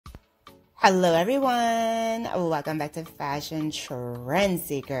Hello everyone, welcome back to Fashion Trend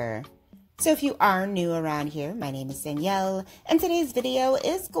Seeker. So if you are new around here, my name is Danielle, and today's video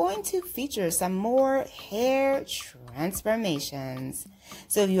is going to feature some more hair transformations.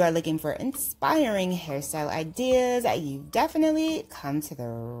 So if you are looking for inspiring hairstyle ideas, you've definitely come to the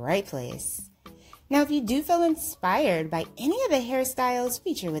right place. Now, if you do feel inspired by any of the hairstyles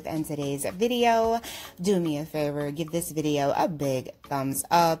featured within today's video, do me a favor, give this video a big thumbs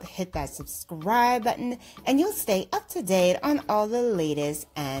up, hit that subscribe button, and you'll stay up to date on all the latest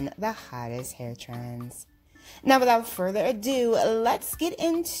and the hottest hair trends. Now, without further ado, let's get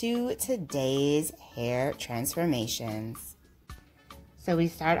into today's hair transformations. So we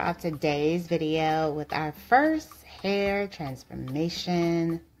start off today's video with our first hair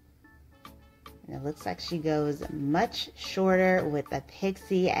transformation. It looks like she goes much shorter with a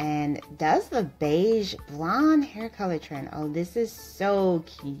pixie and does the beige blonde hair color trend. Oh, this is so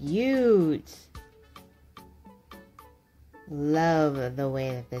cute. Love the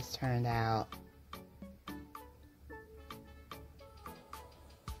way that this turned out.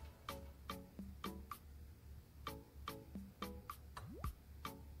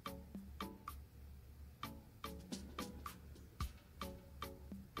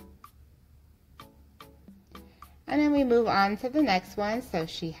 And then we move on to the next one. So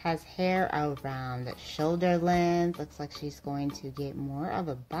she has hair around shoulder length. Looks like she's going to get more of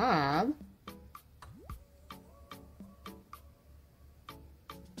a bob.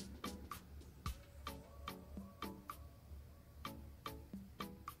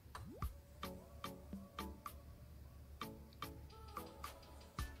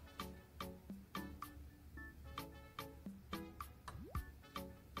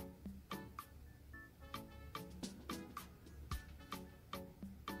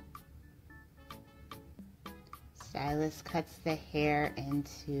 Stylist cuts the hair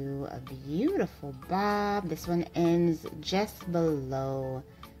into a beautiful bob. This one ends just below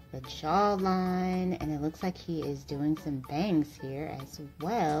the jawline, and it looks like he is doing some bangs here as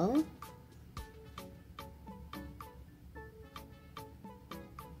well.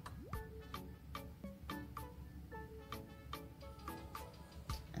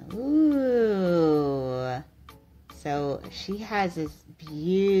 Ooh. So she has this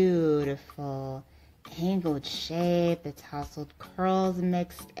beautiful angled shape, the tousled curls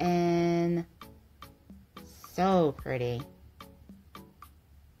mixed in. So pretty.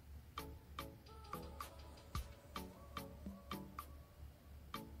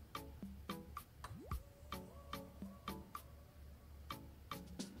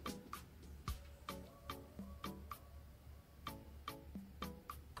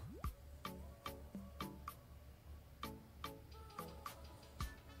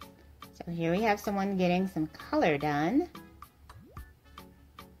 So here we have someone getting some color done.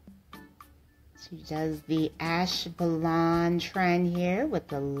 She does the ash blonde trend here with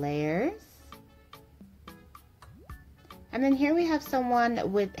the layers. And then here we have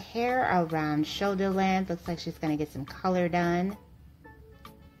someone with hair around shoulder length. Looks like she's going to get some color done.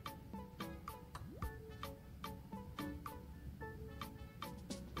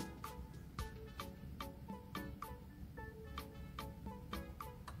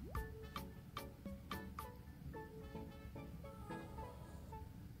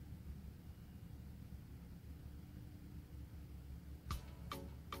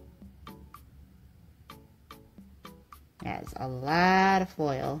 That's a lot of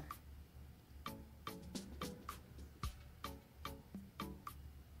foil.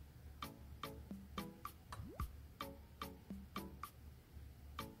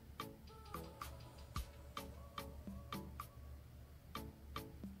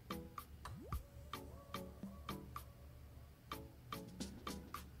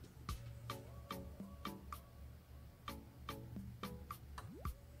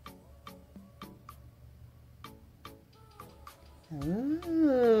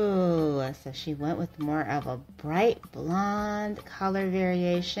 Ooh, so she went with more of a bright blonde color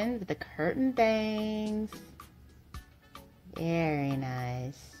variation with the curtain bangs. Very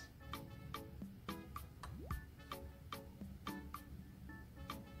nice.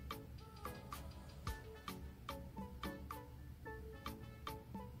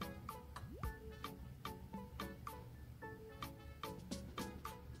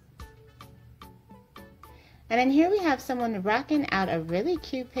 And then here we have someone rocking out a really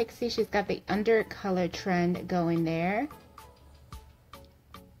cute pixie. She's got the undercolor trend going there.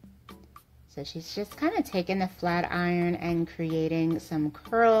 So she's just kind of taking the flat iron and creating some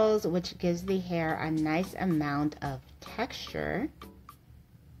curls, which gives the hair a nice amount of texture.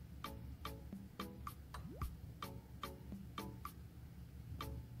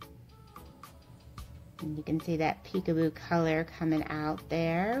 And you can see that peekaboo color coming out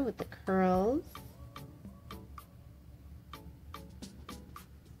there with the curls.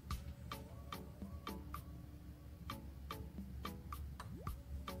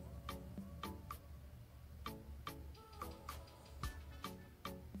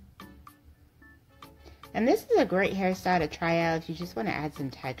 And this is a great hairstyle to try out if you just want to add some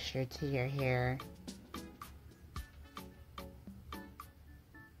texture to your hair.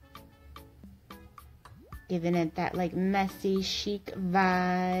 Giving it that like messy, chic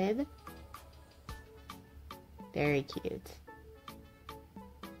vibe. Very cute.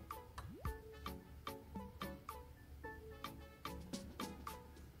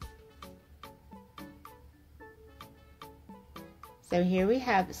 So here we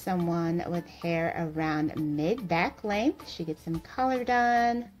have someone with hair around mid-back length. She gets some color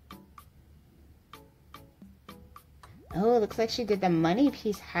done. Oh, looks like she did the money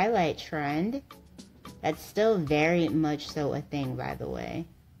piece highlight trend. That's still very much so a thing, by the way.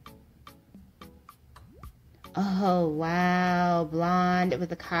 Oh, wow. Blonde with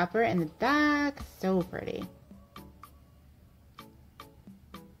the copper in the back. So pretty.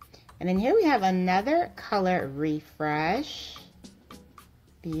 And then here we have another color refresh.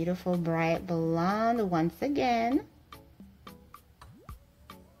 Beautiful bright blonde once again.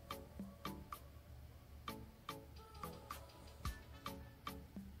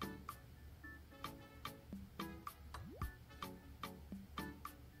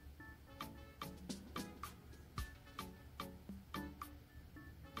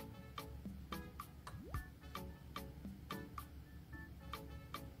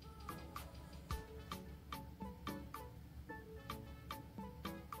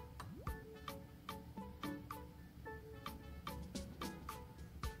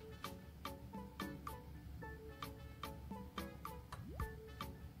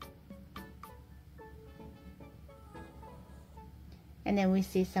 And then we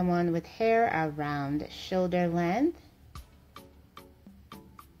see someone with hair around shoulder length.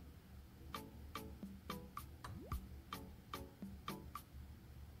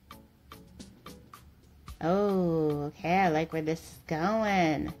 Oh, okay, I like where this is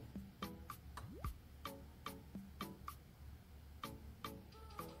going.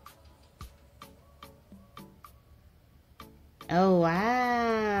 Oh,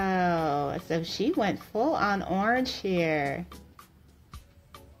 wow. So she went full on orange here.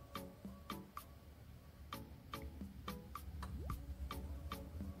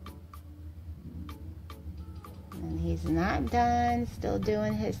 And he's not done, still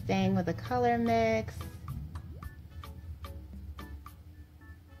doing his thing with the color mix.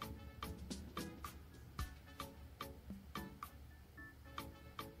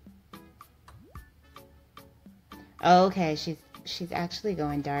 Okay, she's actually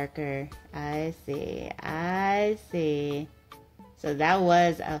going darker. I see. So that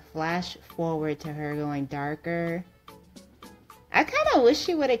was a flash forward to her going darker. I kind of wish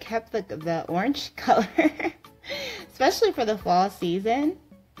she would have kept the orange color, especially for the fall season.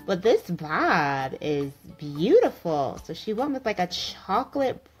 But this bob is beautiful. So she went with like a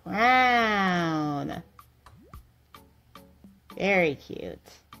chocolate brown. Very cute.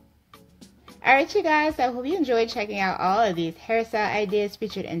 Alright you guys, I hope you enjoyed checking out all of these hairstyle ideas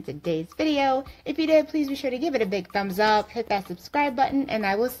featured in today's video. If you did, please be sure to give it a big thumbs up, hit that subscribe button, and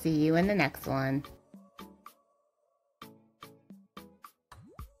I will see you in the next one.